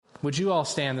Would you all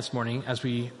stand this morning as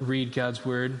we read God's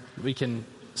word? We can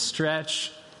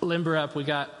stretch, limber up. We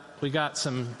got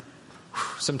some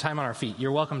time on our feet.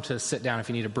 You're welcome to sit down if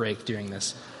you need a break during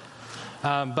this.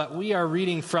 But we are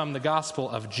reading from the Gospel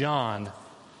of John,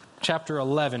 chapter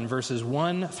 11, verses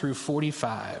 1 through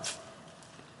 45.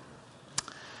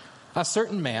 A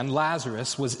certain man,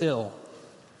 Lazarus, was ill.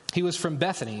 He was from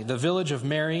Bethany, the village of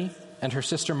Mary and her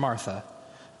sister Martha.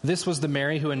 This was the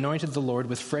Mary who anointed the Lord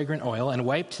with fragrant oil and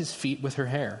wiped his feet with her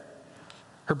hair.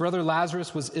 Her brother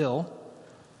Lazarus was ill,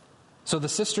 so the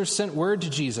sisters sent word to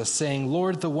Jesus, saying,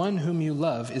 "Lord, the one whom you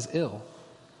love is ill."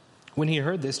 When he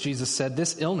heard this, Jesus said,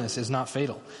 "This illness is not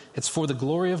fatal. It's for the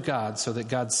glory of God, so that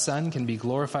God's Son can be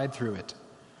glorified through it."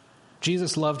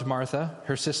 Jesus loved Martha,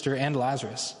 her sister, and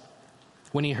Lazarus.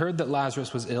 When he heard that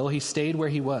Lazarus was ill, he stayed where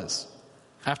he was.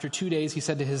 After 2 days, he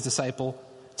said to his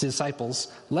disciples,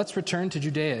 "Let's return to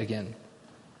Judea again."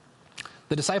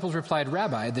 The disciples replied,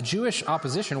 "Rabbi, the Jewish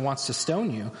opposition wants to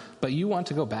stone you, but you want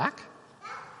to go back?"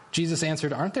 Jesus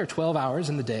answered, "Aren't there 12 hours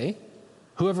in the day?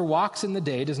 Whoever walks in the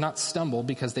day does not stumble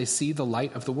because they see the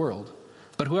light of the world.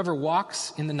 But whoever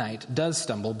walks in the night does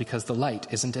stumble because the light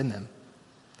isn't in them."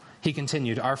 He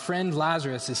continued, "Our friend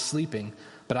Lazarus is sleeping,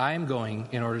 but I am going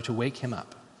in order to wake him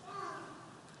up."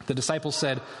 The disciples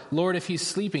said, "Lord, if he's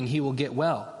sleeping, he will get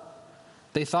well."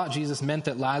 They thought Jesus meant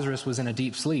that Lazarus was in a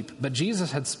deep sleep, but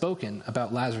Jesus had spoken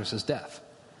about Lazarus' death.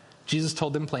 Jesus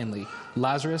told them plainly,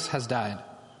 "Lazarus has died.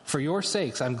 For your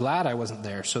sakes, I'm glad I wasn't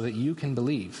there so that you can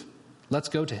believe. Let's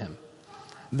go to him."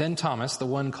 Then Thomas, the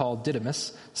one called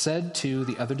Didymus, said to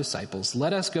the other disciples,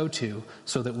 "Let us go too,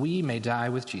 so that we may die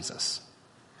with Jesus."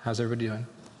 How's everybody doing?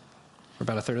 We're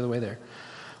about a third of the way there.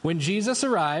 When Jesus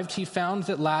arrived, he found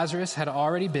that Lazarus had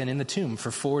already been in the tomb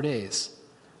for 4 days.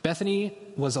 Bethany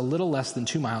was a little less than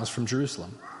 2 miles from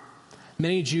Jerusalem.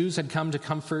 Many Jews had come to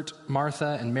comfort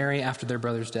Martha and Mary after their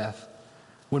brother's death.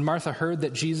 When Martha heard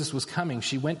that Jesus was coming,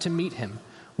 she went to meet him,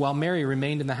 while Mary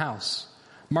remained in the house.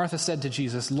 Martha said to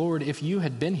Jesus, "Lord, if you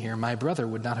had been here, my brother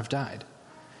would not have died.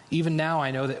 Even now I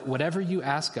know that whatever you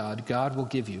ask God, God will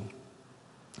give you."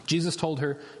 Jesus told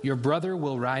her, "Your brother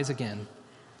will rise again."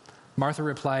 Martha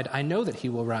replied, "I know that he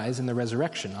will rise in the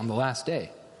resurrection on the last day."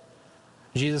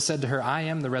 Jesus said to her, "I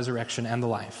am the resurrection and the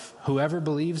life. Whoever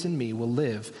believes in me will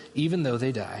live, even though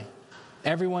they die.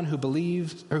 Everyone who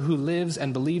lives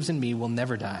and believes in me will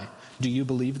never die. Do you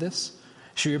believe this?"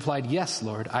 She replied, "Yes,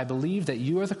 Lord, I believe that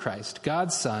you are the Christ,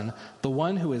 God's Son, the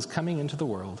one who is coming into the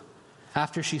world."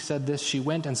 After she said this, she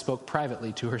went and spoke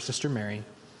privately to her sister Mary.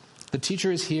 "The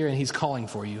teacher is here and he's calling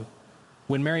for you."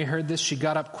 When Mary heard this, she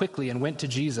got up quickly and went to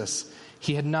Jesus.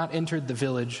 He had not entered the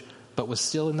village, but was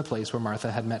still in the place where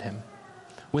Martha had met him.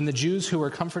 When the Jews who were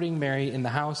comforting Mary in the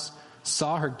house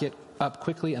saw her get up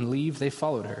quickly and leave, they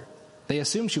followed her. They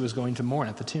assumed she was going to mourn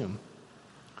at the tomb.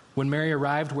 When Mary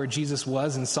arrived where Jesus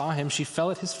was and saw him, she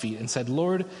fell at his feet and said,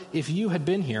 "Lord, if you had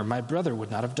been here, my brother would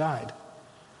not have died."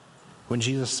 When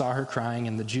Jesus saw her crying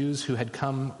and the Jews who had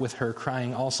come with her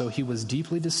crying also, he was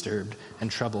deeply disturbed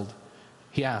and troubled.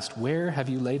 He asked, "Where have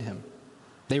you laid him?"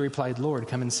 They replied, "Lord,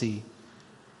 come and see."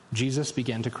 Jesus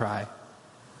began to cry.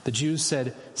 The Jews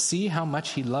said, "See how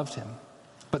much he loved him."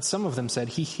 But some of them said,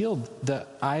 "He healed the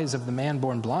eyes of the man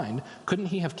born blind.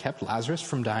 Couldn't he have kept Lazarus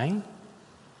from dying?"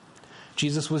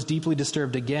 Jesus was deeply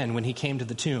disturbed again when he came to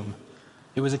the tomb.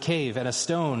 It was a cave, and a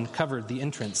stone covered the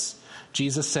entrance.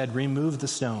 Jesus said, "Remove the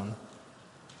stone."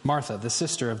 Martha, the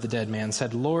sister of the dead man,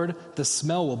 said, "Lord, the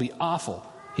smell will be awful.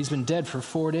 He's been dead for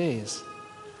 4 days."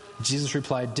 Jesus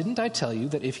replied, "Didn't I tell you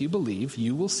that if you believe,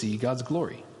 you will see God's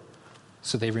glory?"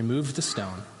 So they removed the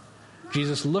stone.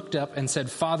 Jesus looked up and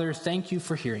said, "Father, thank you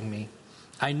for hearing me.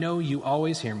 I know you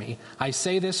always hear me. I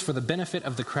say this for the benefit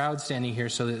of the crowd standing here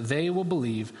so that they will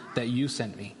believe that you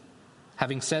sent me."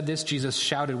 Having said this, Jesus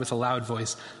shouted with a loud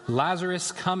voice,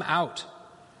 "Lazarus, come out."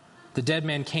 The dead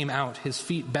man came out, his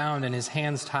feet bound and his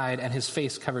hands tied and his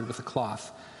face covered with a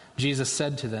cloth. Jesus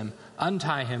said to them,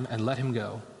 "Untie him and let him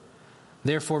go."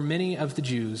 Therefore many of the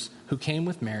Jews who came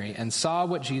with Mary and saw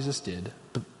what Jesus did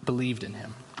believed in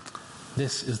him.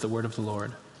 This is the word of the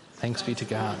Lord. Thanks be to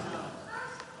God.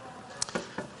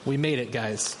 We made it,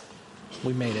 guys.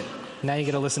 We made it. Now you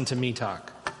get to listen to me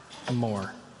talk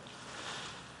more.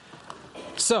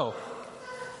 So,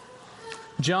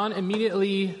 John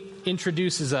immediately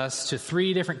introduces us to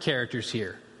 3 different characters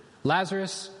here: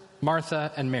 Lazarus,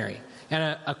 Martha, and Mary.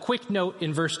 And a quick note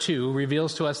in verse 2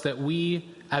 reveals to us that we,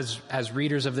 as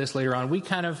readers of this later on, we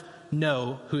kind of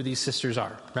know who these sisters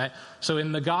are, right? So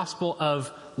in the Gospel of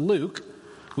Luke,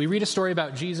 we read a story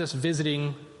about Jesus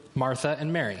visiting Martha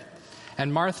and Mary.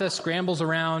 And Martha scrambles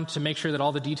around to make sure that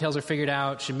all the details are figured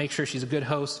out. She makes sure she's a good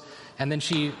host. And then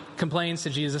she complains to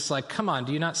Jesus, like, come on,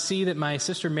 do you not see that my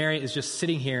sister Mary is just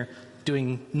sitting here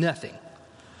doing nothing?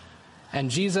 And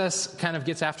Jesus kind of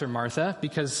gets after Martha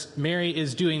because Mary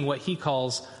is doing what he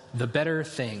calls the better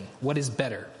thing. What is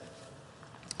better?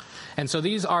 And so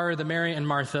these are the Mary and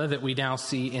Martha that we now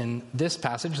see in this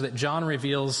passage that John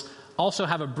reveals also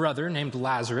have a brother named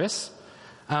Lazarus.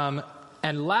 And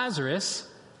Lazarus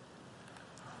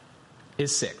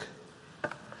is sick.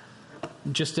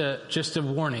 Just a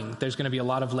warning, there's going to be a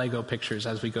lot of Lego pictures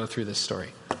as we go through this story.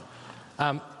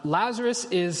 Lazarus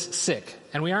is sick,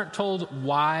 and we aren't told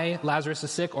why Lazarus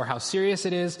is sick or how serious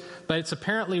it is, but it's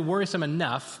apparently worrisome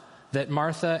enough that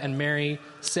Martha and Mary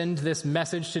send this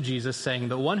message to Jesus saying,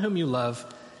 the one whom you love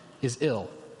is ill.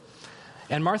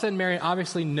 And Martha and Mary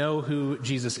obviously know who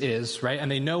Jesus is, right? And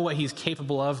they know what he's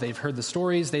capable of. They've heard the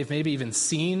stories. They've maybe even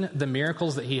seen the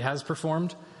miracles that he has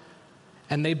performed.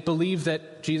 And they believe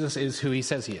that Jesus is who he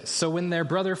says he is. So when their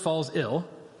brother falls ill,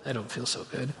 I don't feel so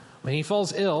good. When he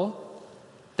falls ill,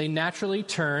 they naturally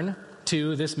turn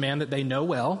to this man that they know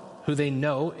well, who they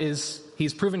know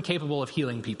he's proven capable of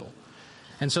healing people.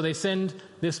 And so they send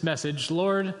this message,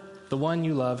 Lord, the one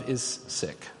you love is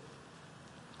sick.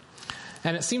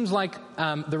 And it seems like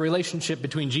the relationship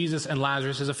between Jesus and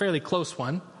Lazarus is a fairly close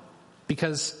one,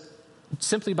 because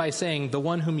simply by saying the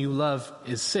one whom you love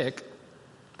is sick,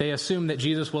 they assume that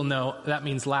Jesus will know that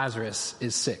means Lazarus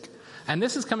is sick. And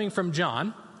this is coming from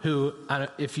John, who,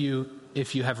 if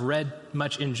you have read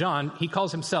much in John, he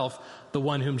calls himself the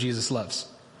one whom Jesus loves.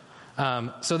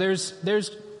 So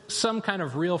there's some kind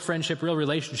of real friendship, real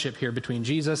relationship here between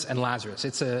Jesus and Lazarus.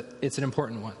 It's an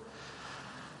important one.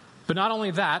 But not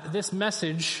only that, this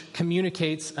message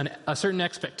communicates a certain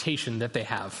expectation that they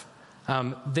have.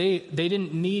 They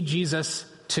didn't need Jesus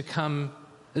to come.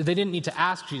 They didn't need to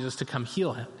ask Jesus to come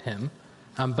heal him,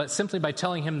 but simply by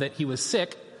telling him that he was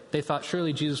sick, they thought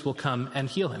surely Jesus will come and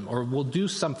heal him, or will do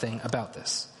something about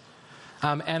this.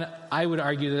 And I would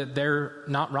argue that they're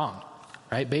not wrong,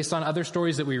 right? Based on other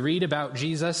stories that we read about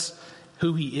Jesus,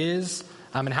 who he is,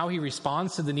 and how he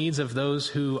responds to the needs of those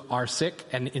who are sick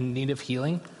and in need of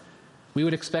healing, we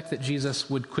would expect that Jesus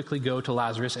would quickly go to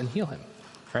Lazarus and heal him,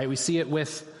 right? We see it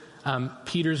with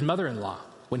Peter's mother-in-law.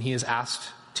 When he is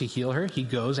asked to heal her, he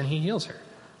goes and he heals her.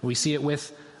 We see it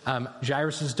with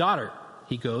Jairus' daughter.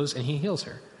 He goes and he heals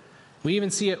her. We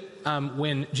even see it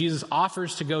when Jesus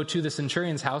offers to go to the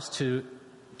centurion's house to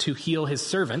heal his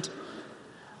servant.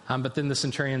 But then the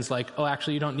centurion's like, oh,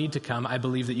 actually, you don't need to come. I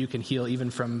believe that you can heal even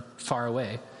from far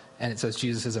away. And it says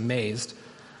Jesus is amazed.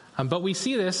 But we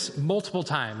see this multiple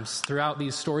times throughout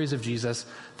these stories of Jesus,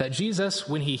 that Jesus,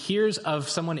 when he hears of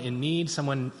someone in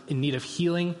need of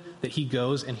healing, that he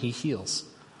goes and he heals.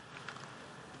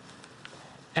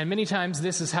 And many times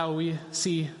this is how we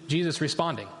see Jesus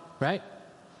responding, right?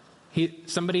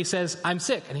 Somebody says, I'm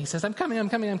sick. And he says, I'm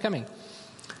coming.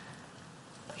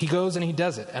 He goes and he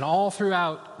does it. And all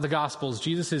throughout the Gospels,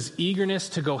 Jesus' eagerness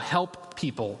to go help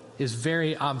people is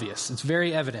very obvious. It's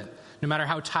very evident. No matter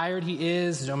how tired he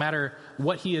is, no matter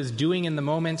what he is doing in the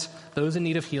moment, those in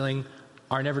need of healing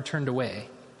are never turned away.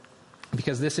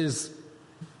 Because this is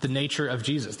the nature of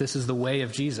Jesus. This is the way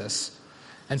of Jesus.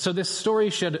 And so this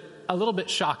story should a little bit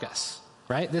shock us,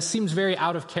 right? This seems very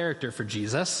out of character for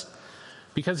Jesus,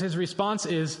 because his response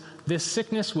is, this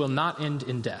sickness will not end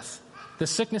in death. This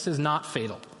sickness is not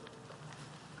fatal.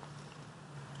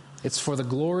 It's for the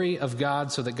glory of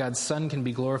God, so that God's Son can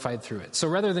be glorified through it. So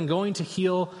rather than going to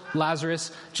heal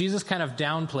Lazarus, Jesus kind of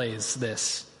downplays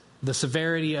the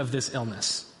severity of this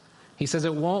illness. He says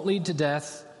it won't lead to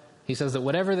death. He says that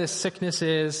whatever this sickness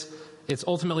is, it's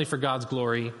ultimately for God's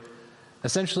glory.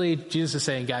 Essentially, Jesus is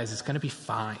saying, guys, it's going to be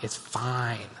fine. It's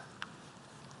fine.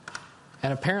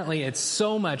 And apparently it's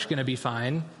so much going to be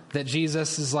fine that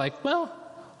Jesus is like, well,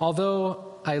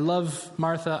 although I love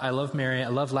Martha, I love Mary, I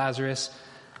love Lazarus,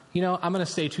 I'm going to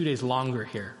stay 2 days longer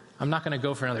here. I'm not going to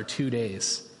go for another 2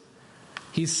 days.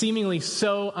 He's seemingly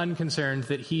so unconcerned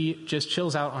that he just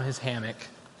chills out on his hammock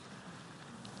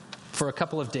for a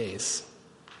couple of days.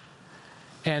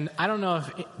 And I don't know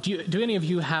do any of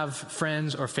you have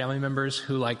friends or family members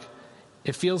who,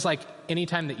 it feels like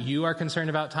anytime that you are concerned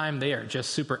about time, they are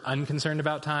just super unconcerned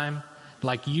about time.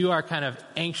 Like you are kind of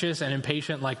anxious and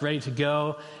impatient, ready to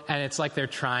go. And it's like they're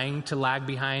trying to lag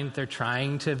behind. They're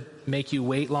trying to make you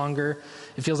wait longer.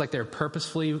 It feels like they're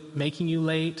purposefully making you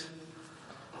late.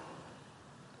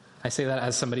 I say that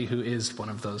as somebody who is one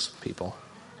of those people.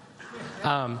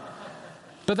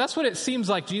 But that's what it seems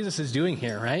like Jesus is doing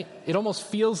here, right? It almost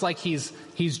feels like he's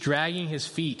dragging his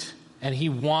feet, and he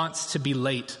wants to be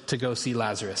late to go see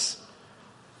Lazarus.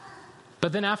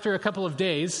 But then after a couple of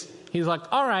days, he's like,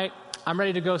 all right, I'm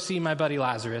ready to go see my buddy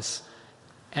Lazarus.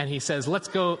 And he says, let's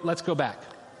go back.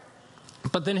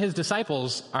 But then his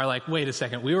disciples are like, wait a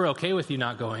second, we were okay with you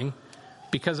not going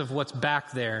because of what's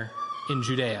back there in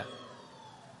Judea.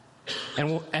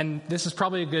 And this is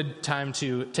probably a good time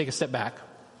to take a step back.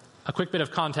 A quick bit of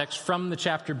context from the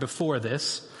chapter before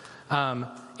this,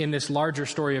 in this larger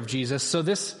story of Jesus. So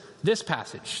this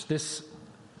passage,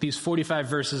 these 45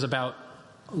 verses about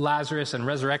Lazarus and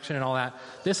resurrection and all that,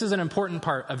 this is an important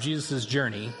part of Jesus'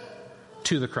 journey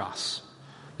to the cross.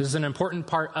 This is an important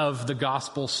part of the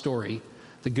gospel story,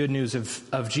 the good news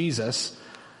of Jesus,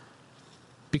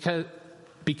 because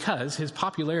his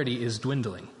popularity is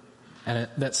dwindling. And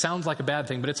that sounds like a bad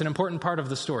thing, but it's an important part of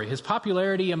the story. His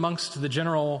popularity amongst the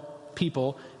general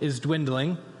people is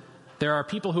dwindling. There are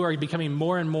people who are becoming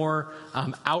more and more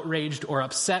outraged or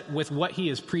upset with what he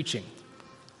is preaching,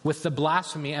 with the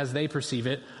blasphemy, as they perceive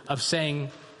it, of saying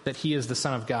that he is the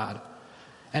Son of God.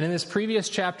 And in this previous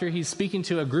chapter, he's speaking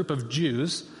to a group of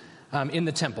Jews in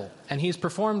the temple. And he's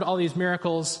performed all these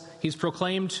miracles. He's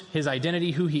proclaimed his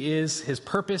identity, who he is, his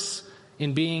purpose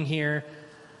in being here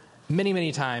many,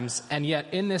 many times. And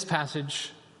yet in this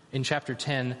passage, in chapter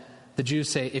 10, the Jews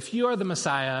say, if you are the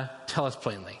Messiah, tell us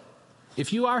plainly.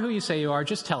 If you are who you say you are,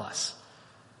 just tell us.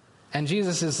 And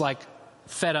Jesus is like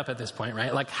fed up at this point,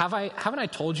 right? Like, haven't I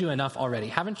told you enough already?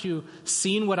 Haven't you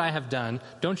seen what I have done?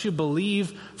 Don't you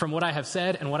believe from what I have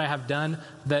said and what I have done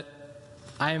that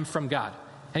I am from God?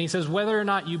 And he says, whether or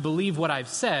not you believe what I've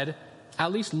said,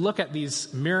 at least look at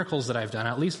these miracles that I've done.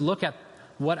 At least look at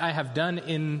what I have done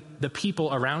in the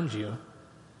people around you.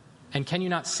 And can you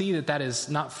not see that that is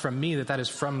not from me, that is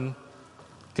from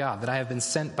God, that I have been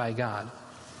sent by God?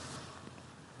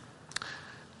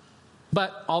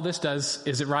 But all this does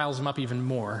is it riles him up even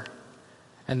more.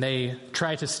 And they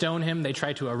try to stone him, they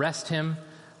try to arrest him,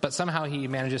 but somehow he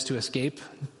manages to escape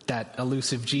that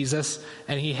elusive Jesus,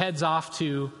 and he heads off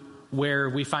to where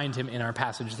we find him in our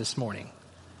passage this morning.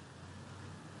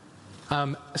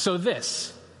 So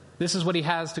this is what he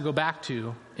has to go back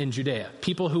to in Judea.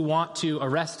 People who want to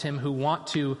arrest him, who want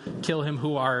to kill him,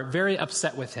 who are very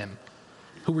upset with him,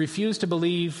 who refuse to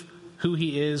believe who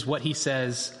he is, what he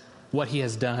says, what he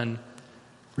has done,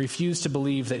 refuse to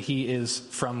believe that he is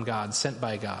from God, sent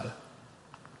by God.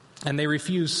 And they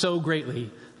refuse so greatly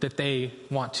that they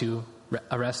want to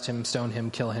arrest him, stone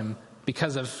him, kill him,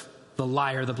 because of the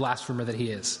liar, the blasphemer that he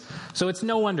is. So it's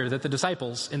no wonder that the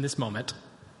disciples in this moment,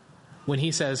 when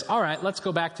he says, all right, let's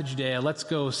go back to Judea, let's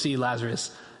go see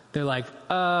Lazarus, they're like,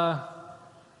 can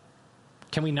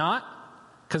we not?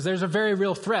 Because there's a very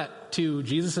real threat to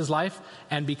Jesus' life,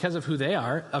 and because of who they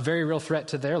are, a very real threat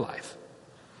to their life.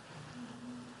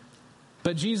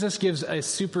 But Jesus gives a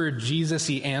super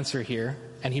Jesus-y answer here,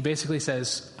 and he basically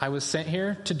says, I was sent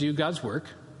here to do God's work,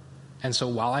 and so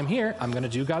while I'm here, I'm going to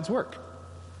do God's work,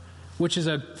 which is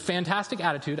a fantastic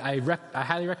attitude. I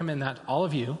highly recommend that, all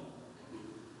of you.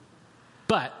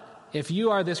 But if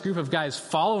you are this group of guys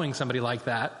following somebody like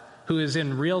that, who is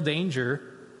in real danger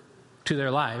to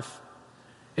their life,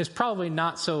 it's probably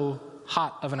not so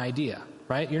hot of an idea,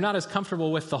 right? You're not as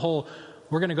comfortable with the whole,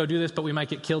 we're going to go do this, but we might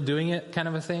get killed doing it kind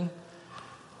of a thing.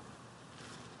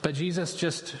 But Jesus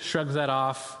just shrugs that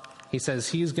off. He says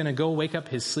he's going to go wake up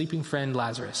his sleeping friend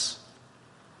Lazarus.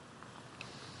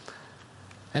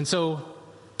 And so,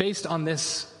 based on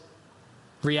this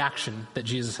reaction that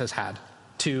Jesus has had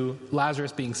to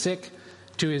Lazarus being sick,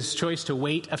 to his choice to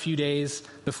wait a few days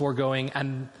before going,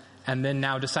 and then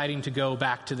now deciding to go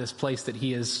back to this place that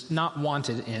he is not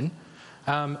wanted in,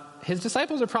 his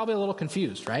disciples are probably a little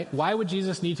confused, right? Why would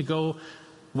Jesus need to go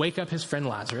wake up his friend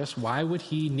Lazarus? Why would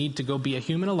he need to go be a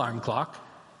human alarm clock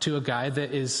to a guy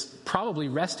that is probably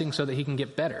resting so that he can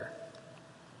get better?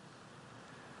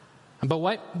 But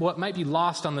what might be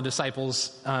lost on the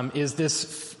disciples is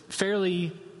this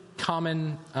fairly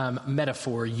common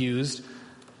metaphor used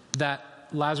that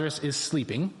Lazarus is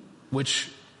sleeping,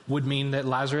 which would mean that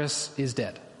Lazarus is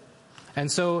dead.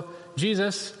 And so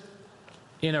Jesus,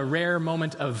 in a rare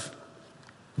moment of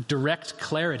direct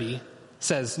clarity,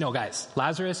 says, no, guys,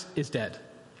 Lazarus is dead.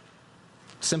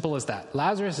 Simple as that.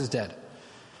 Lazarus is dead.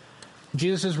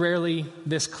 Jesus is rarely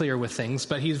this clear with things,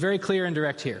 but he's very clear and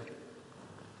direct here.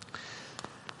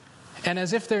 And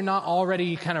as if they're not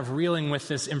already kind of reeling with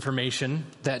this information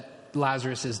that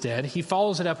Lazarus is dead, he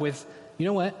follows it up with, you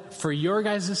know what? For your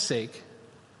guys' sake,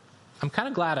 I'm kind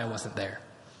of glad I wasn't there.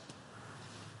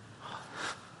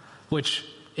 Which,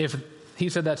 if he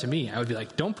said that to me, I would be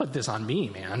like, don't put this on me,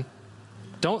 man.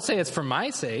 Don't say it's for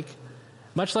my sake,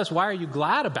 much less why are you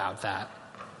glad about that?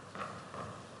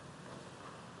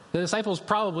 The disciples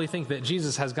probably think that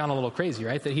Jesus has gone a little crazy,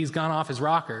 right? That he's gone off his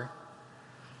rocker.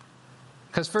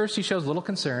 Because first he shows little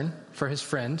concern for his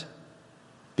friend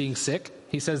being sick.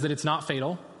 He says that it's not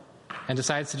fatal and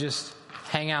decides to just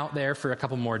hang out there for a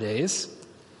couple more days.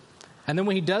 And then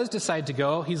when he does decide to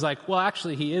go, he's like, well,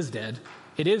 actually, he is dead.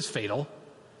 It is fatal.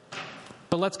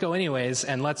 But let's go anyways,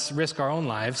 and let's risk our own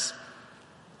lives.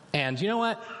 And you know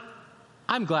what?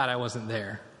 I'm glad I wasn't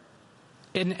there.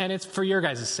 And it's for your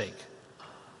guys' sake.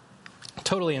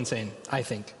 Totally insane, I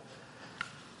think.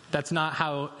 That's not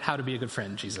how to be a good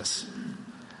friend, Jesus.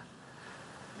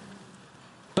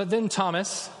 But then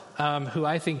Thomas, who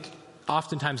I think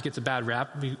oftentimes gets a bad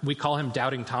rap, we call him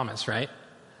Doubting Thomas, right?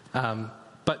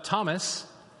 But Thomas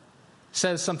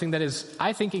says something that is,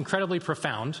 I think, incredibly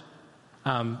profound.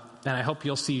 And I hope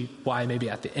you'll see why maybe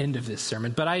at the end of this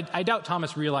sermon. But I doubt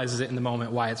Thomas realizes it in the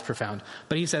moment why it's profound.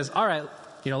 But he says, all right,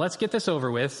 let's get this over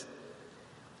with.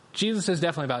 Jesus is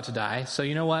definitely about to die. So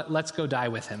you know what? Let's go die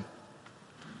with him.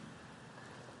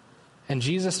 And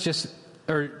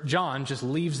John just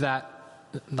leaves that,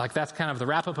 like that's kind of the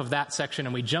wrap up of that section.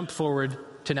 And we jump forward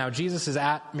to now Jesus is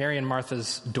at Mary and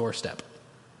Martha's doorstep.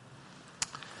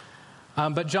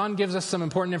 But John gives us some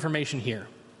important information here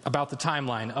about the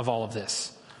timeline of all of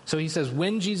this. So he says,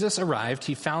 when Jesus arrived,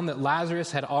 he found that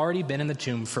Lazarus had already been in the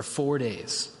tomb for 4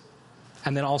 days.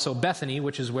 And then also Bethany,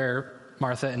 which is where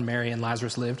Martha and Mary and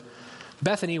Lazarus lived.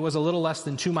 Bethany was a little less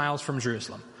than 2 miles from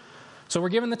Jerusalem. So we're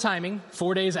given the timing,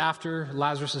 4 days after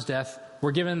Lazarus' death.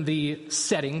 We're given the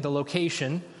setting, the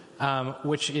location,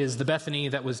 which is the Bethany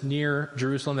that was near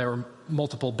Jerusalem. There were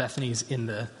multiple Bethanies in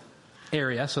the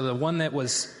area. So the one that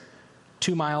was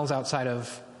 2 miles outside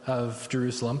of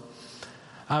Jerusalem.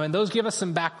 And those give us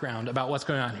some background about what's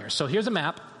going on here. So here's a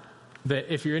map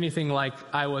that if you're anything like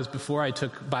I was before I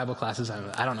took Bible classes,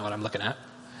 I don't know what I'm looking at.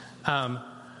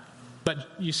 But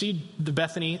you see the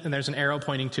Bethany, and there's an arrow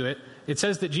pointing to it. It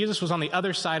says that Jesus was on the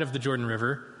other side of the Jordan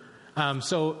River.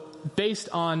 So based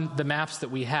on the maps that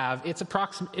we have,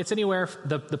 it's anywhere,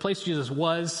 the place Jesus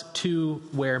was to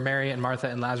where Mary and Martha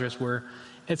and Lazarus were,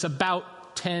 it's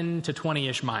about 10 to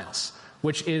 20-ish miles,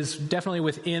 which is definitely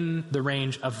within the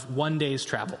range of 1 day's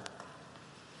travel.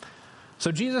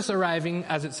 So Jesus arriving,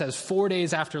 as it says, 4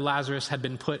 days after Lazarus had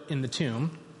been put in the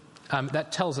tomb,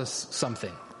 that tells us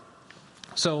something.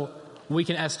 So we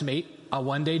can estimate a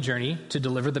 1-day journey to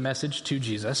deliver the message to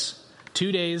Jesus,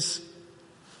 2 days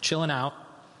chilling out,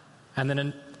 and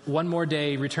then one more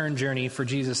day return journey for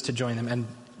Jesus to join them, and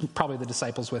probably the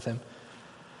disciples with him.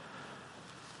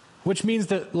 Which means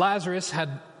that Lazarus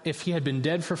if he had been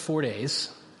dead for 4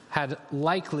 days, had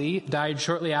likely died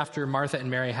shortly after Martha and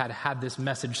Mary had this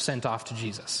message sent off to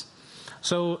Jesus.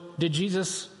 So did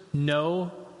Jesus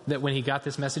know that when he got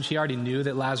this message, he already knew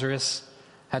that Lazarus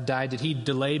had died? Did he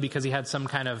delay because he had some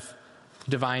kind of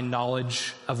divine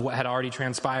knowledge of what had already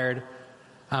transpired?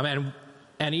 And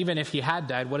even if he had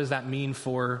died, what does that mean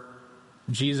for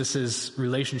Jesus'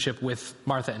 relationship with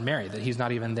Martha and Mary, that he's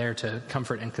not even there to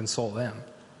comfort and console them?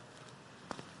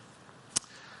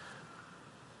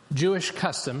 Jewish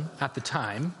custom at the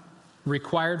time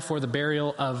required for the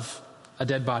burial of a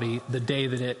dead body the day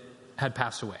that it had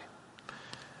passed away,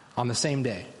 on the same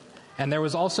day. And there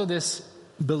was also this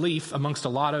belief amongst a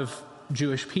lot of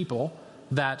Jewish people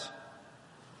that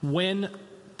when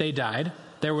they died,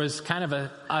 there was kind of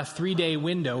a 3-day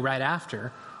window right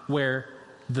after where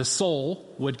the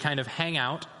soul would kind of hang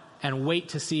out and wait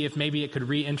to see if maybe it could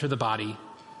re-enter the body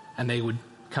and they would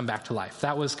come back to life.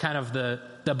 That was kind of the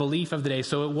belief of the day.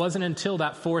 So it wasn't until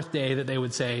that 4th day that they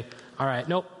would say, all right,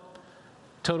 nope,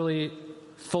 totally,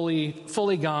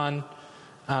 fully gone,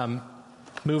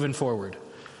 moving forward.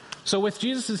 So with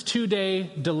Jesus'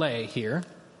 2-day delay here,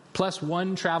 plus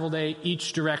 1 travel day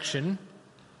each direction,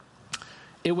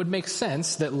 it would make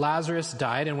sense that Lazarus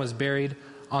died and was buried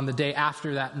on the day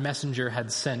after that messenger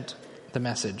had sent the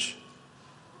message.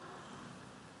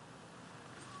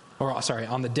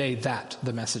 On the day that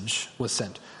the message was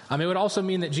sent. It would also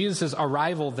mean that Jesus'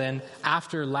 arrival then,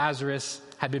 after Lazarus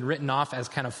had been written off as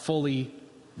kind of fully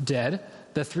dead,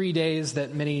 the 3 days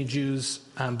that many Jews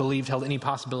believed held any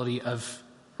possibility of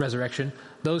resurrection,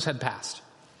 those had passed.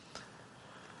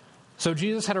 So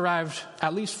Jesus had arrived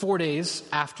at least 4 days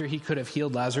after he could have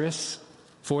healed Lazarus,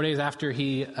 4 days after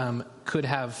he could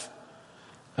have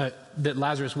that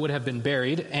Lazarus would have been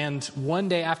buried, and 1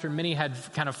 day after many had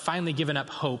kind of finally given up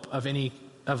hope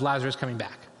of Lazarus coming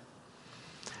back.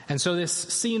 And so this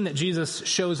scene that Jesus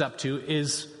shows up to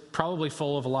is probably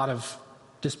full of a lot of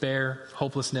despair,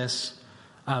 hopelessness,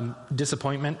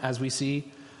 disappointment, as we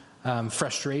see,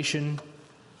 frustration.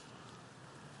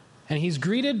 And he's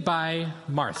greeted by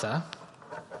Martha,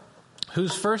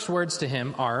 whose first words to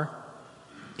him are,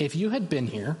 "If you had been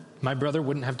here, my brother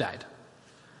wouldn't have died,"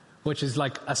 which is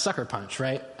like a sucker punch,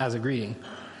 right, as a greeting.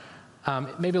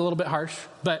 Maybe a little bit harsh,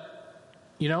 but,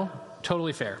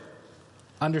 totally fair.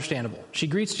 Understandable. She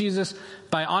greets Jesus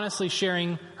by honestly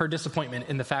sharing her disappointment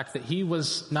in the fact that he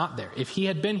was not there. If he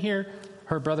had been here,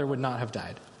 her brother would not have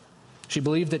died. She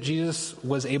believed that Jesus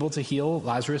was able to heal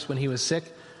Lazarus when he was sick,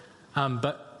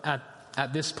 but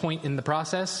at this point in the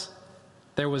process,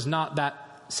 there was not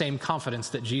that same confidence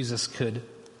that Jesus could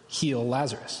heal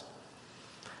Lazarus.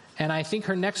 And I think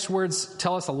her next words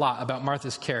tell us a lot about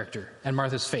Martha's character and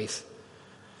Martha's faith.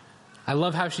 I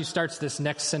love how she starts this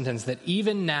next sentence, that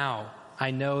even now I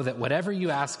know that whatever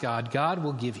you ask God, God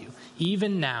will give you.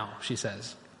 Even now, she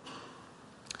says.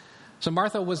 So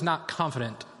Martha was not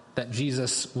confident that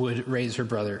Jesus would raise her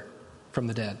brother from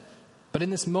the dead. But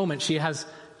in this moment, she has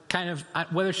kind of,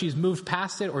 whether she's moved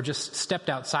past it or just stepped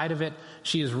outside of it,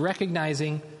 she is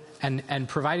recognizing and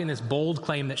providing this bold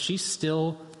claim that she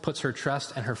still puts her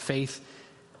trust and her faith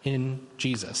in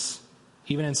Jesus,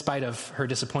 even in spite of her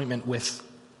disappointment with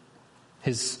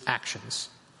his actions.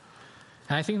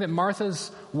 And I think that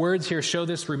Martha's words here show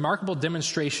this remarkable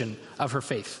demonstration of her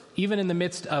faith. Even in the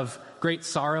midst of great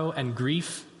sorrow and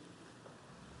grief,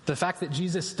 the fact that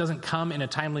Jesus doesn't come in a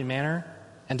timely manner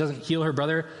and doesn't heal her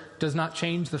brother does not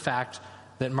change the fact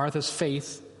that Martha's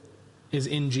faith is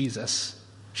in Jesus.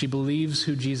 She believes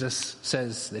who Jesus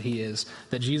says that he is,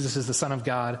 that Jesus is the Son of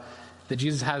God, that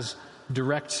Jesus has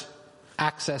direct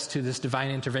access to this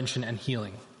divine intervention and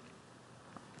healing.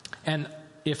 And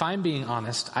if I'm being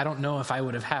honest, I don't know if I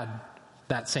would have had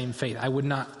that same faith. I would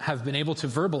not have been able to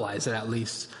verbalize it, at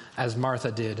least, as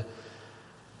Martha did.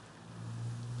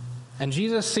 And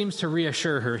Jesus seems to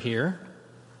reassure her here,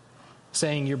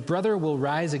 saying, "Your brother will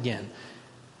rise again."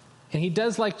 And he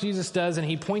does like Jesus does, and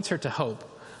he points her to hope.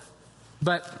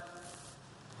 But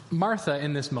Martha,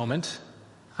 in this moment,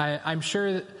 I'm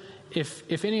sure that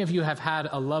if any of you have had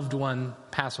a loved one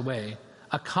pass away,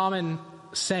 a common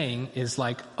saying is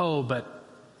like, "Oh, but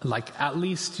at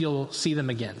least you'll see them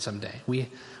again someday."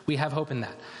 We have hope in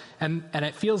that. And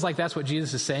it feels like that's what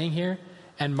Jesus is saying here.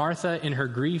 And Martha, in her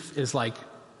grief, is like,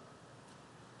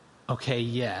 "Okay,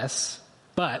 yes,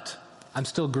 but I'm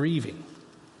still grieving."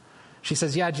 She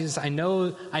says, "Yeah, Jesus, I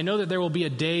know that there will be a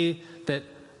day that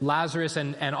Lazarus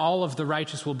and all of the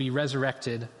righteous will be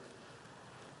resurrected."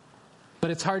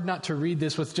 But it's hard not to read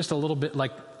this with just a little bit,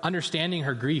 like, understanding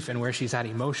her grief and where she's at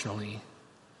emotionally,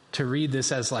 to read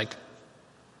this as like,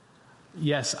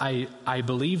 yes, I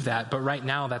believe that, but right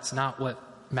now that's not what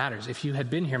matters. If you had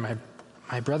been here,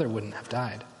 my brother wouldn't have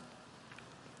died.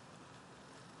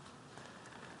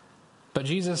 But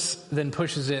Jesus then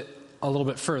pushes it a little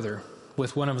bit further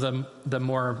with one of the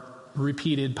more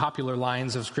repeated popular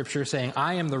lines of Scripture saying,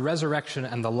 "I am the resurrection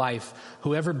and the life.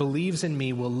 Whoever believes in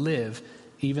me will live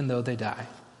even though they die."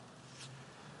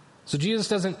 So Jesus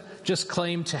doesn't just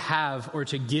claim to have or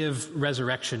to give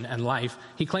resurrection and life.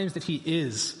 He claims that he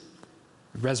is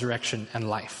resurrection and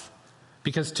life.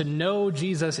 Because to know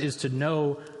Jesus is to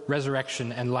know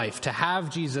resurrection and life. To have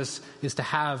Jesus is to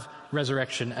have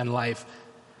resurrection and life.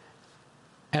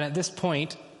 And at this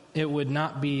point, it would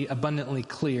not be abundantly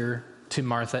clear to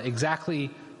Martha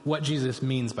exactly what Jesus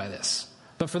means by this.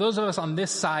 But for those of us on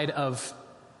this side of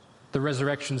the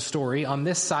resurrection story, on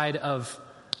this side of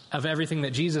everything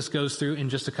that Jesus goes through, in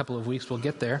just a couple of weeks, we'll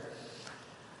get there,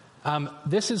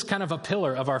 this is kind of a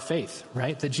pillar of our faith,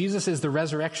 right? That Jesus is the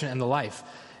resurrection and the life.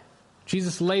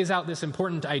 Jesus lays out this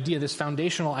important idea, this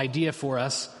foundational idea for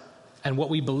us, and what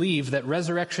we believe, that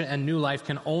resurrection and new life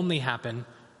can only happen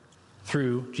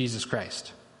through Jesus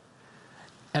Christ.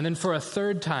 And then for a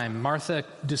third time, Martha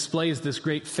displays this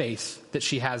great faith that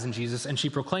she has in Jesus, and she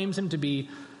proclaims him to be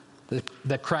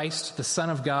the Christ, the Son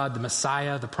of God, the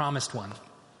Messiah, the promised one.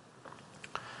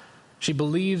 She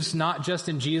believes not just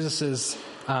in Jesus'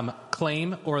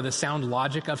 claim or the sound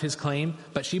logic of his claim,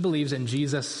 but she believes in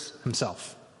Jesus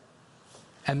himself.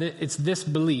 And it's this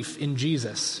belief in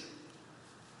Jesus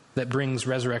that brings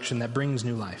resurrection, that brings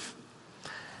new life.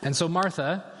 And so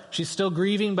Martha, she's still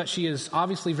grieving, but she is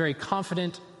obviously very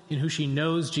confident in who she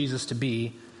knows Jesus to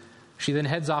be. She then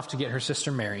heads off to get her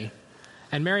sister Mary.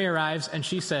 And Mary arrives, and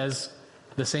she says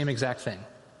the same exact thing.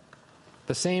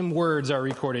 The same words are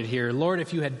recorded here. "Lord,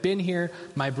 if you had been here,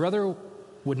 my brother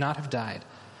would not have died."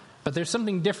 But there's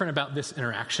something different about this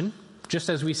interaction, just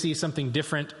as we see something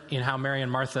different in how Mary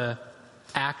and Martha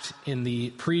act in the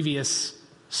previous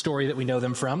story that we know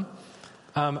them from.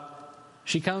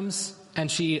 She comes and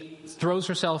she throws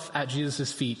herself at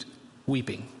Jesus' feet,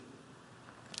 weeping.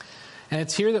 And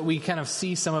it's here that we kind of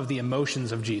see some of the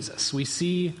emotions of Jesus. We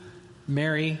see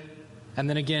Mary, and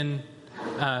then again,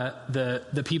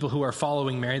 the people who are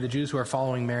following Mary, the Jews who are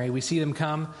following Mary. We see them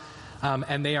come,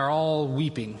 and they are all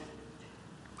weeping.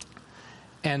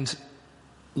 And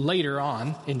later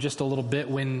on, in just a little bit,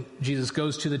 when Jesus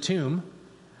goes to the tomb,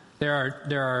 there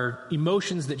are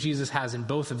emotions that Jesus has in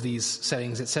both of these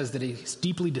settings. It says that he's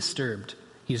deeply disturbed.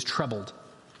 He is troubled.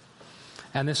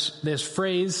 And this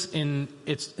phrase in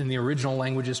the original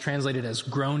language is translated as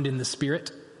groaned in the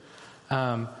spirit.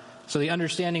 So the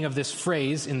understanding of this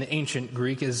phrase in the ancient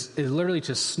Greek is literally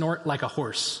to snort like a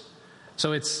horse.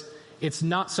 So it's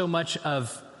not so much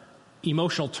of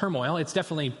emotional turmoil. It's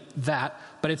definitely that,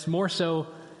 but it's more so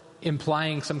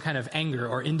implying some kind of anger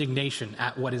or indignation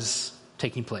at what is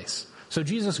taking place. So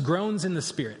Jesus groans in the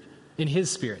Spirit, in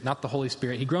his Spirit, not the Holy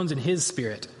Spirit. He groans in his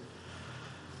Spirit.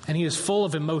 And he is full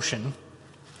of emotion.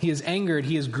 He is angered.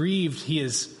 He is grieved. He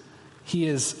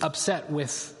is upset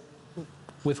with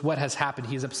what has happened.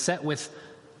 He is upset with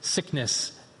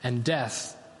sickness and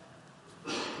death,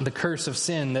 the curse of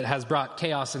sin that has brought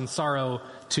chaos and sorrow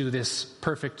to this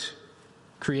perfect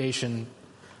creation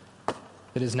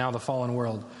that is now the fallen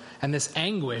world. And this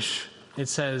anguish, it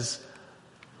says,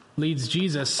 leads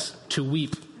Jesus to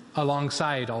weep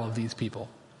alongside all of these people.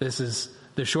 This is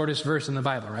the shortest verse in the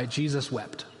Bible, right? Jesus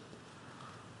wept.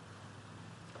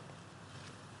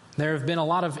 There have been a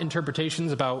lot of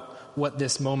interpretations about what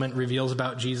this moment reveals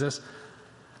about Jesus,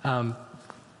 but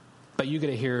you get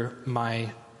to hear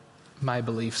my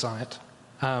beliefs on it.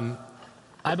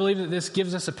 I believe that this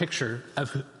gives us a picture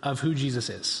of who Jesus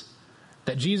is,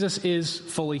 that Jesus is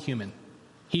fully human.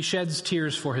 He sheds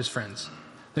tears for his friends.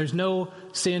 There's no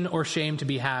sin or shame to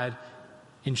be had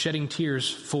in shedding tears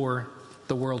for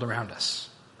the world around us.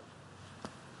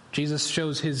 Jesus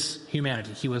shows his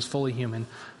humanity. He was fully human,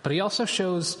 but he also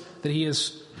shows that he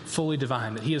is fully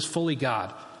divine, that he is fully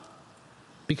God.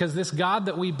 Because this God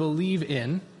that we believe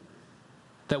in,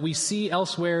 that we see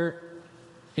elsewhere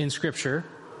in Scripture,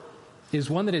 is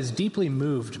one that is deeply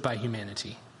moved by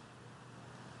humanity.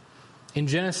 In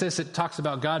Genesis, it talks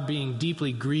about God being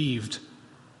deeply grieved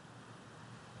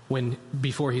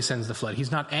before he sends the flood.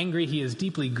 He's not angry, he is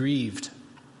deeply grieved.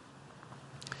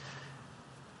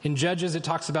 In Judges, it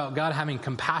talks about God having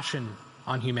compassion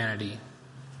on humanity.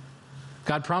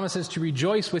 God promises to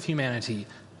rejoice with humanity.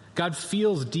 God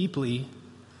feels deeply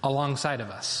alongside of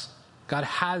us. God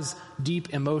has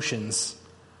deep emotions.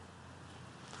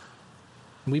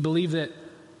 We believe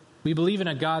in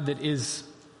a God that is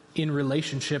in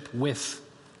relationship with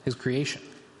his creation,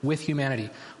 with humanity.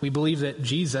 We believe that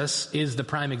Jesus is the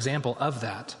prime example of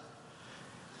that.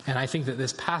 And I think that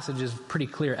this passage is pretty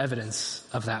clear evidence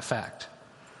of that fact.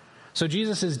 So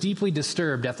Jesus is deeply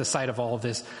disturbed at the sight of all of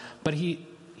this, but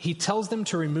he tells them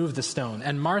to remove the stone.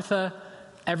 And Martha,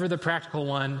 ever the practical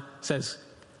one, says,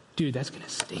 dude, that's going to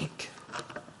stink.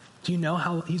 Do you know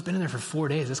how he's been in there for 4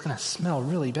 days? It's going to smell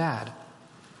really bad.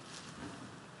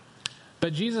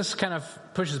 But Jesus kind of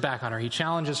pushes back on her. He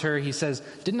challenges her. He says,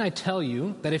 didn't I tell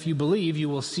you that if you believe, you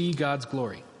will see God's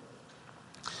glory?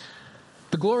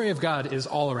 The glory of God is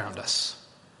all around us.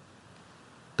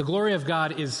 The glory of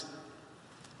God is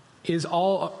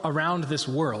all around this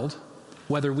world,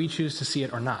 whether we choose to see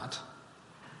it or not.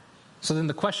 So then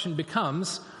the question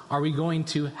becomes, are we going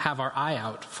to have our eye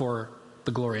out for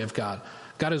the glory of God?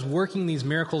 God is working these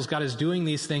miracles. God is doing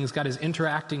these things. God is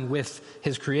interacting with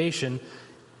his creation.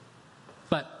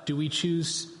 But do we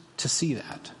choose to see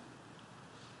that?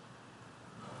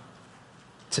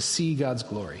 To see God's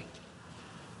glory?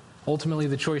 Ultimately,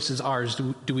 the choice is ours.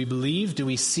 Do we believe? Do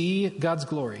we see God's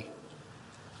glory?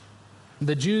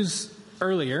 The Jews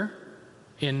earlier,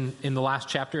 in the last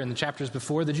chapter and the chapters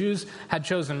before, the Jews had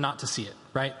chosen not to see it,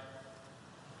 right?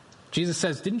 Jesus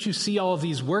says, didn't you see all of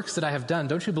these works that I have done?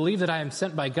 Don't you believe that I am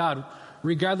sent by God,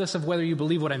 regardless of whether you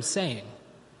believe what I'm saying?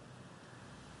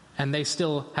 And they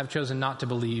still have chosen not to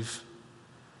believe,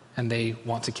 and they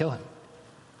want to kill him.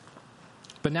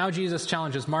 But now Jesus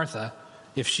challenges Martha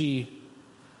if she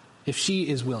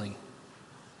is willing.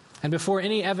 And before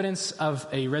any evidence of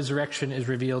a resurrection is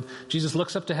revealed, Jesus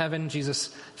looks up to heaven. Jesus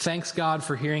thanks God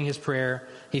for hearing his prayer.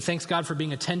 He thanks God for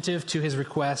being attentive to his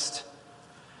request.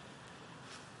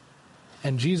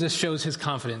 And Jesus shows his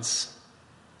confidence.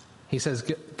 He says,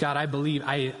 God, I believe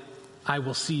I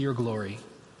will see your glory.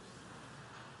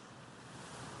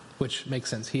 Which makes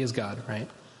sense. He is God, right?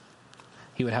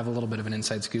 He would have a little bit of an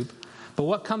inside scoop. But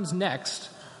what comes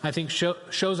next, I think,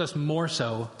 shows us more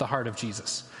so the heart of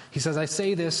Jesus. He says, I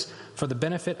say this for the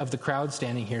benefit of the crowd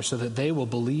standing here so that they will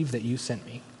believe that you sent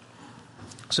me.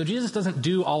 So Jesus doesn't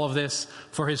do all of this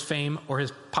for his fame or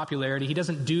his popularity. He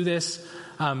doesn't do this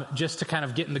just to kind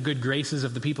of get in the good graces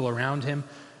of the people around him.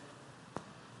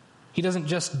 He doesn't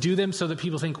just do them so that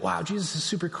people think, wow, Jesus is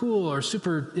super cool or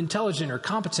super intelligent or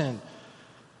competent.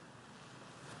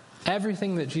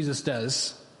 Everything that Jesus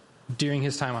does during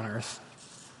his time on earth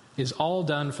is all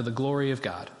done for the glory of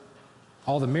God.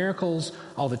 All the miracles,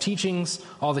 all the teachings,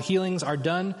 all the healings are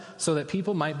done so that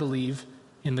people might believe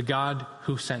in the God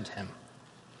who sent him.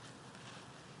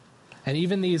 And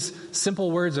even these simple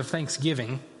words of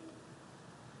thanksgiving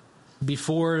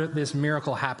before this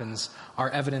miracle happens are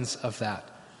evidence of that.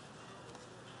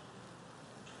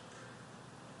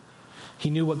 He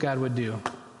knew what God would do.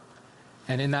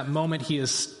 And in that moment, he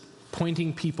is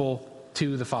pointing people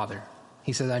to the Father.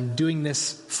 He says, I'm doing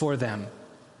this for them.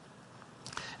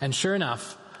 And sure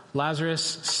enough, Lazarus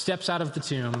steps out of the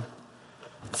tomb,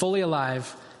 fully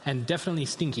alive and definitely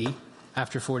stinky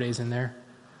after 4 days in there.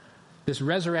 This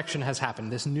resurrection has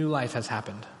happened. This new life has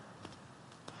happened.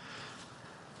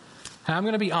 And I'm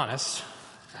going to be honest,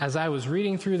 as I was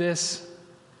reading through this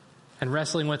and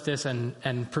wrestling with this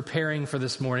and preparing for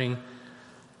this morning,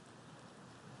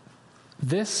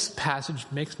 this passage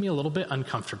makes me a little bit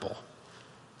uncomfortable.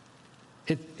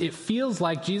 It feels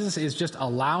like Jesus is just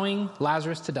allowing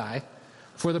Lazarus to die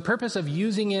for the purpose of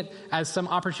using it as some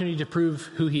opportunity to prove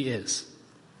who he is.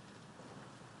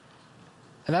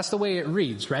 And that's the way it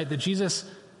reads, right? That Jesus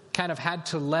kind of had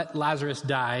to let Lazarus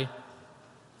die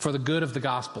for the good of the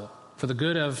gospel, for the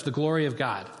good of the glory of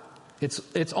God.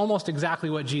 It's almost exactly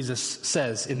what Jesus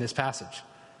says in this passage.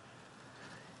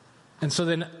 And so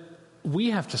then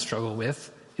we have to struggle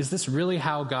with, is this really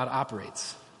how God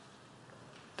operates?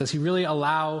 Does he really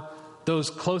allow those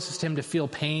closest to him to feel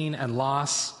pain and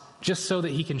loss just so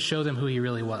that he can show them who he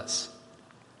really was?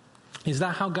 Is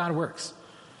that how God works?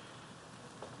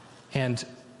 And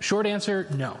short answer,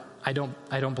 no. I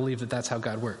don't believe that that's how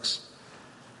God works.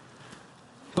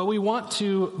 But we want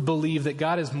to believe that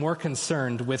God is more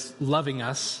concerned with loving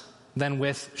us than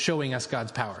with showing us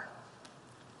God's power.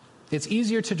 It's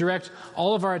easier to direct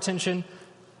all of our attention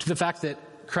to the fact that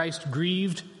Christ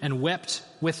grieved and wept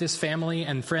with his family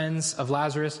and friends of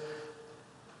Lazarus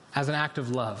as an act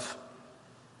of love.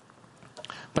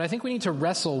 But I think we need to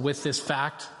wrestle with this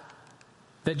fact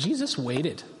that Jesus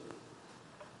waited.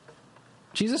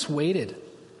 Jesus waited.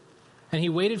 And he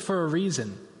waited for a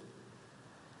reason.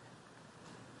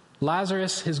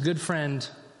 Lazarus, his good friend,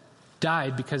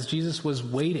 died because Jesus was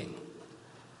waiting.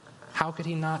 How could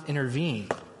he not intervene?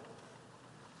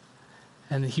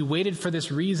 And he waited for this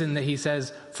reason that he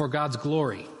says, for God's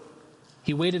glory.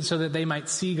 He waited so that they might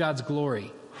see God's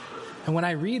glory. And when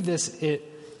I read this,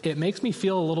 it makes me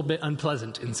feel a little bit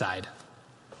unpleasant inside.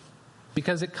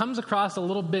 Because it comes across a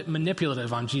little bit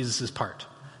manipulative on Jesus' part.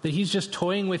 That he's just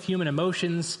toying with human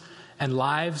emotions and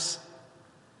lives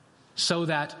so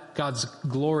that God's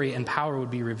glory and power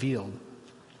would be revealed.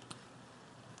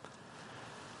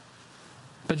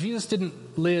 But Jesus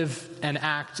didn't live and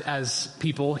act as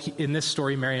people, in this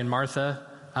story, Mary and Martha,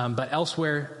 but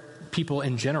elsewhere, people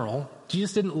in general.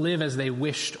 Jesus didn't live as they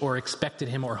wished or expected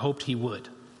him or hoped he would,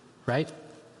 right?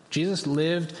 Jesus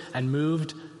lived and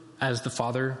moved as the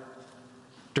Father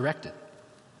directed.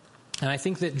 And I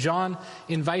think that John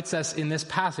invites us in this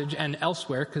passage and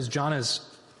elsewhere, because John is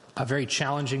a very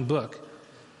challenging book,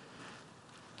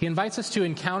 he invites us to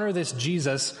encounter this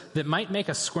Jesus that might make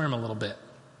us squirm a little bit,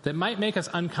 that might make us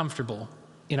uncomfortable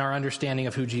in our understanding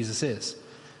of who Jesus is.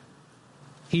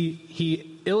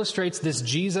 He illustrates this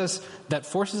Jesus that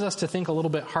forces us to think a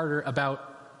little bit harder about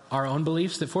our own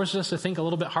beliefs, that forces us to think a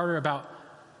little bit harder about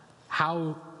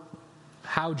how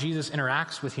Jesus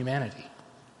interacts with humanity.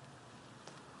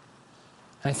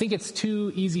 And I think it's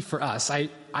too easy for us.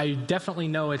 I definitely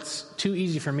know it's too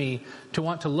easy for me to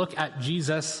want to look at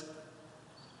Jesus,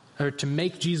 or to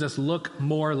make Jesus look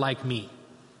more like me.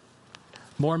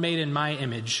 More made in my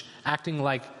image, acting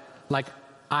like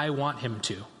I want him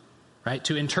to, right?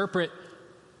 To interpret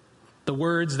the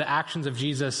words, the actions of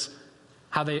Jesus,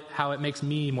 how it makes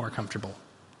me more comfortable.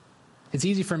 It's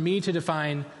easy for me to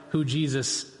define who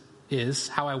Jesus is,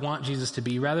 how I want Jesus to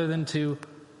be, rather than to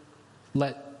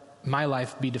let my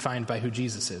life be defined by who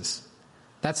Jesus is.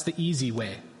 That's the easy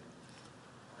way.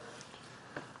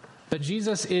 But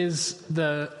Jesus is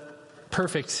the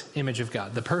perfect image of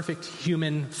God, the perfect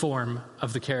human form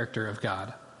of the character of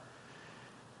God.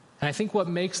 And I think what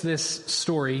makes this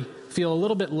story feel a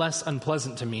little bit less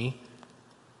unpleasant to me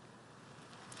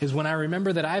is when I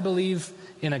remember that I believe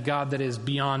in a God that is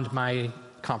beyond my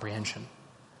comprehension.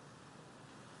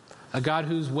 A God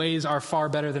whose ways are far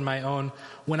better than my own.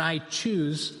 When I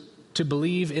choose to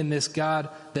believe in this God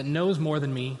that knows more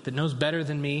than me, that knows better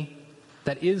than me,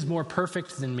 that is more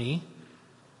perfect than me,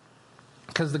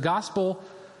 because the gospel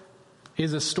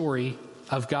is a story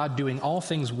of God doing all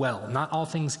things well, not all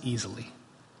things easily.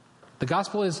 The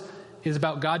gospel is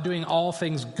about God doing all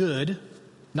things good,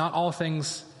 not all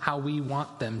things how we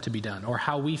want them to be done or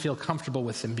how we feel comfortable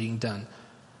with them being done.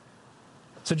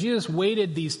 So Jesus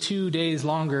waited these 2 days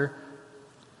longer,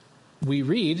 we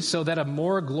read, so that a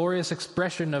more glorious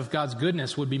expression of God's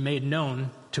goodness would be made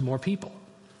known to more people.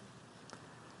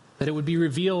 That it would be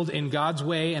revealed in God's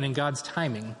way and in God's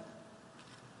timing,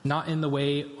 not in the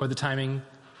way or the timing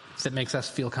that makes us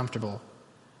feel comfortable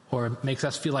or makes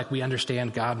us feel like we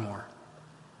understand God more.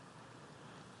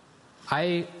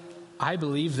 I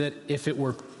believe that if it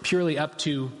were purely up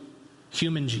to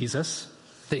human Jesus,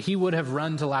 that he would have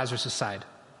run to Lazarus' side.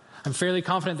 I'm fairly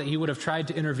confident that he would have tried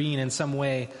to intervene in some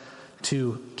way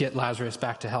to get Lazarus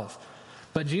back to health.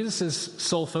 But Jesus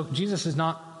is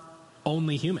not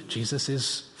only human. Jesus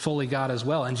is fully God as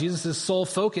well. And Jesus' sole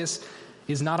focus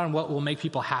is not on what will make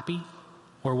people happy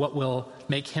or what will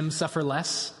make him suffer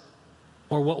less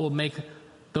or what will make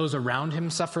those around him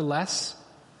suffer less,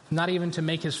 not even to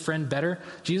make his friend better.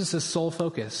 Jesus' sole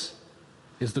focus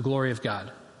is the glory of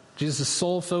God. Jesus'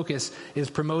 sole focus is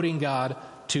promoting God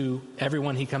to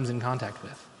everyone he comes in contact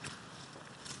with.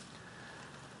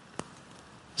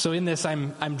 So in this,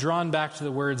 I'm drawn back to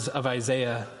the words of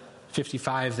Isaiah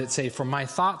 55 that say, "For my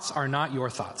thoughts are not your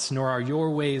thoughts, nor are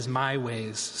your ways my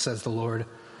ways, says the Lord.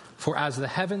 For as the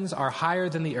heavens are higher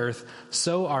than the earth,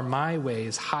 so are my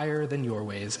ways higher than your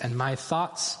ways, and my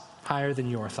thoughts higher than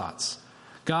your thoughts."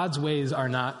 God's ways are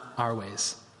not our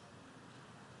ways.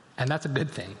 And that's a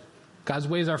good thing. God's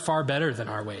ways are far better than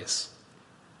our ways.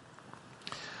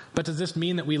 But does this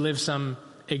mean that we live some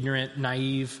ignorant,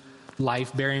 naive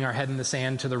life, burying our head in the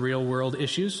sand to the real world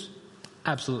issues?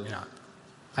 Absolutely not.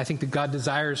 I think that God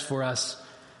desires for us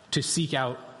to seek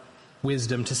out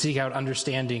wisdom, to seek out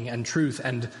understanding and truth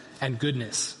and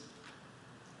goodness.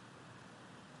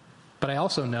 But I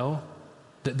also know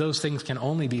that those things can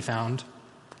only be found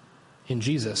in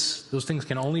Jesus. Those things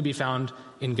can only be found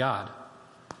in God.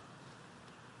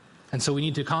 And so we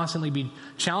need to constantly be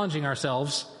challenging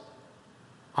ourselves.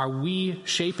 Are we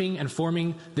shaping and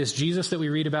forming this Jesus that we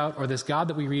read about or this God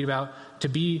that we read about to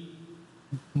be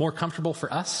more comfortable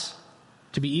for us,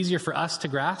 to be easier for us to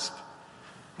grasp,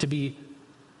 to be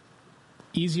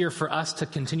easier for us to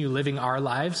continue living our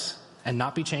lives and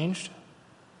not be changed?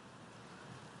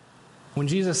 When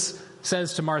Jesus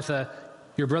says to Martha,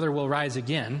 "Your brother will rise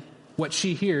again," what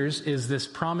she hears is this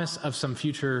promise of some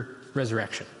future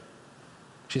resurrection.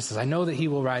 She says, "I know that he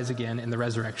will rise again in the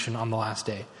resurrection on the last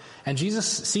day." And Jesus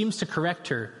seems to correct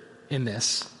her in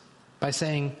this by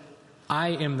saying, "I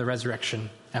am the resurrection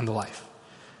and the life."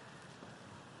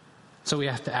 So we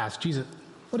have to ask, Jesus,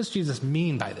 what does Jesus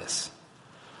mean by this?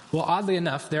 Well, oddly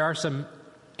enough, there are some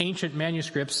ancient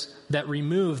manuscripts that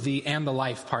remove the "and the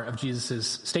life" part of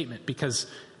Jesus' statement because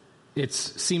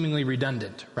it's seemingly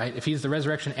redundant, right? If he's the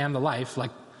resurrection and the life,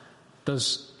 like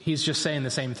those, he's just saying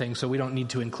the same thing, so we don't need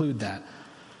to include that.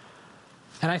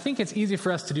 And I think it's easy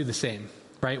for us to do the same,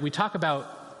 right? We talk about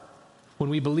when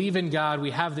we believe in God,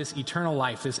 we have this eternal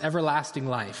life, this everlasting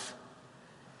life.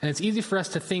 And it's easy for us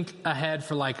to think ahead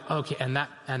for like, okay, and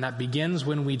that begins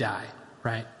when we die,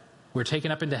 right? We're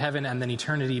taken up into heaven and then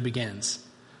eternity begins.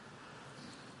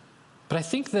 But I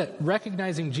think that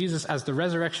recognizing Jesus as the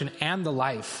resurrection and the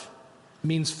life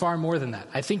means far more than that.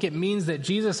 I think it means that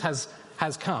Jesus has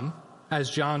come, as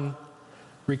John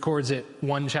records it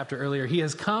one chapter earlier. He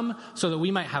has come so that we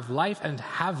might have life and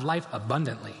have life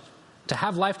abundantly, to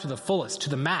have life to the fullest, to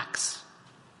the max.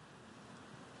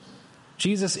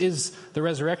 Jesus is the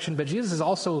resurrection, but Jesus is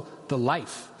also the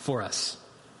life for us.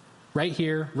 Right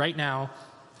here, right now,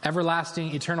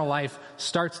 everlasting, eternal life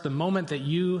starts the moment that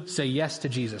you say yes to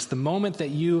Jesus, the moment that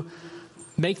you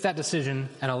make that decision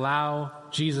and allow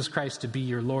Jesus Christ to be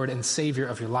your Lord and Savior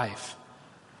of your life.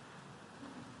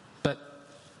 But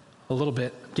a little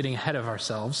bit getting ahead of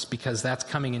ourselves because that's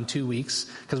coming in 2 weeks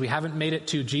because we haven't made it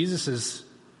to Jesus'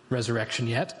 resurrection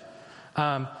yet.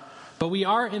 But we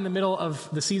are in the middle of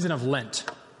the season of Lent.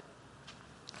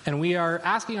 And we are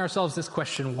asking ourselves this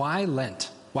question, why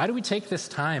Lent? Why do we take this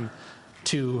time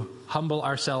to humble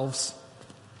ourselves,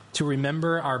 to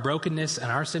remember our brokenness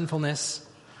and our sinfulness?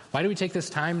 Why do we take this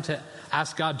time to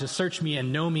ask God to search me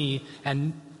and know me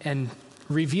and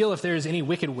reveal if there is any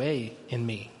wicked way in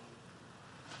me?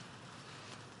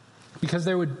 Because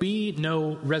there would be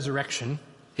no resurrection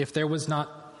if there was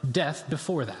not death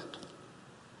before that.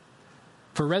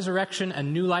 For resurrection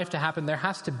and new life to happen, there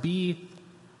has to be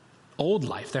old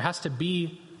life. There has to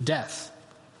be death.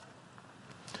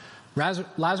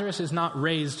 Lazarus is not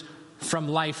raised from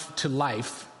life to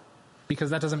life because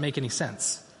that doesn't make any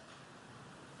sense.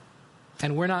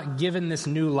 And we're not given this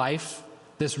new life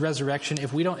this resurrection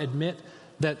if we don't admit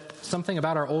that something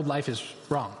about our old life is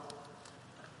wrong.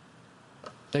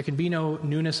 There can be no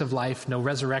newness of life, no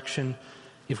resurrection,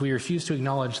 if we refuse to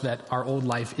acknowledge that our old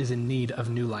life is in need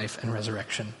of new life and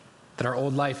resurrection, that our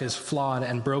old life is flawed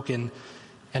and broken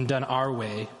and done our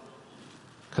way,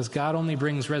 because God only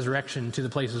brings resurrection to the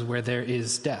places where there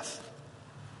is death.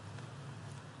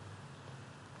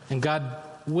 And God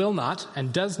will not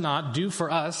and does not do for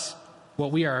us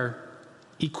what we are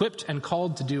equipped and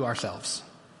called to do ourselves.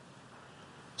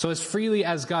 So as freely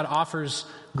as God offers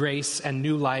grace and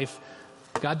new life,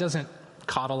 God doesn't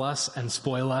coddle us and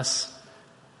spoil us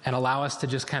and allow us to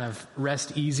just kind of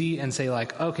rest easy and say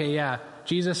like, okay, yeah,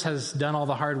 Jesus has done all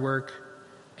the hard work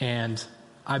and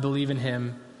I believe in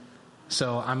him,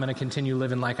 so I'm going to continue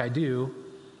living like I do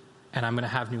and I'm going to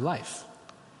have new life.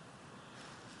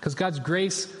 Because God's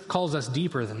grace calls us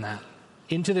deeper than that,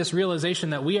 into this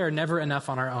realization that we are never enough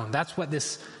on our own. That's what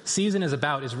this season is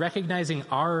about, is recognizing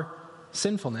our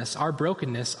sinfulness, our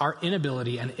brokenness, our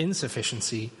inability and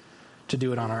insufficiency to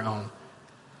do it on our own.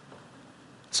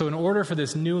 So in order for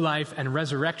this new life and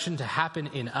resurrection to happen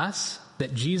in us,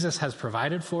 that Jesus has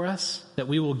provided for us, that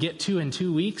we will get to in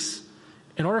 2 weeks,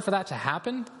 in order for that to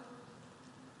happen,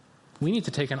 we need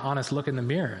to take an honest look in the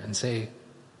mirror and say,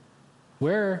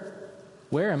 where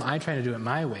am I trying to do it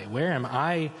my way? Where am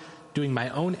I doing my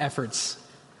own efforts?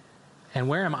 And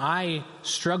where am I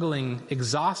struggling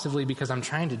exhaustively because I'm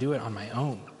trying to do it on my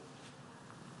own?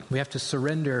 We have to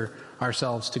surrender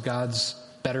ourselves to God's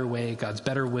better way, God's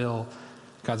better will,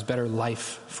 God's better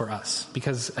life for us.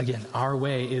 Because, again, our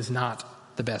way is not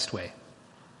the best way.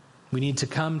 We need to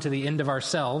come to the end of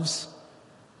ourselves,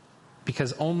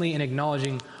 because only in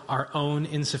acknowledging our own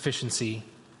insufficiency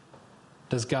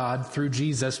does God, through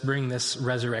Jesus, bring this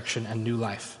resurrection and new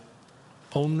life.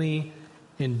 Only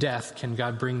in death can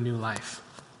God bring new life.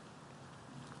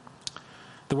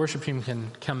 The worship team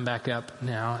can come back up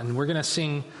now, and we're going to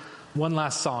sing one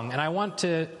last song. And I want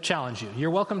to challenge you.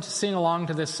 You're welcome to sing along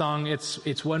to this song.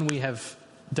 It's one we have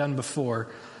done before.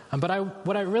 But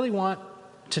what I really want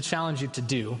to challenge you to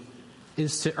do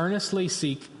is to earnestly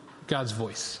seek God's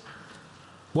voice.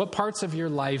 What parts of your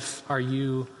life are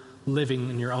you living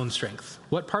in your own strength?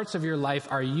 What parts of your life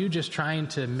are you just trying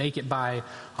to make it by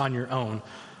on your own?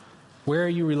 Where are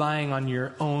you relying on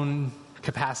your own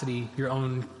capacity, your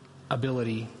own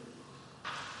ability?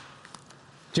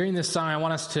 During this song, I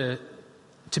want us to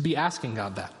be asking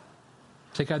God that.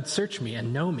 Say, God, search me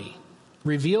and know me.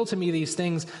 Reveal to me these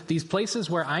things, these places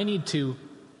where I need to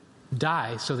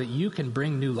die so that you can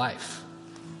bring new life.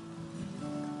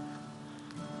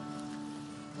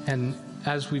 And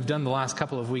as we've done the last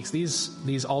couple of weeks,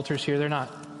 these altars here, they're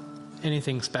not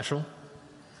anything special.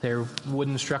 They're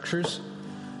wooden structures.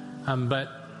 But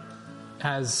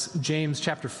as James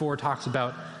chapter 4 talks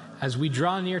about, as we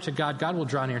draw near to God, God will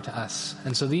draw near to us.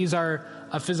 And so these are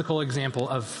a physical example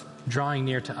of drawing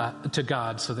near to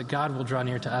God so that God will draw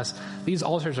near to us. These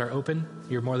altars are open.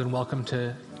 You're more than welcome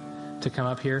to come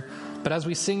up here. But as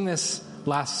we sing this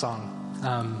last song,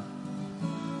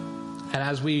 and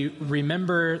as we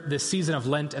remember this season of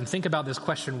Lent and think about this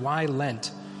question, why Lent?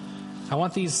 I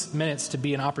want these minutes to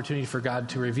be an opportunity for God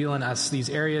to reveal in us these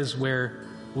areas where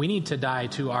we need to die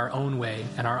to our own way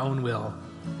and our own will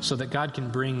so that God can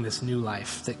bring this new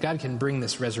life, that God can bring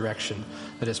this resurrection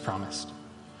that is promised.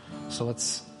 So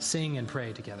let's sing and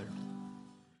pray together.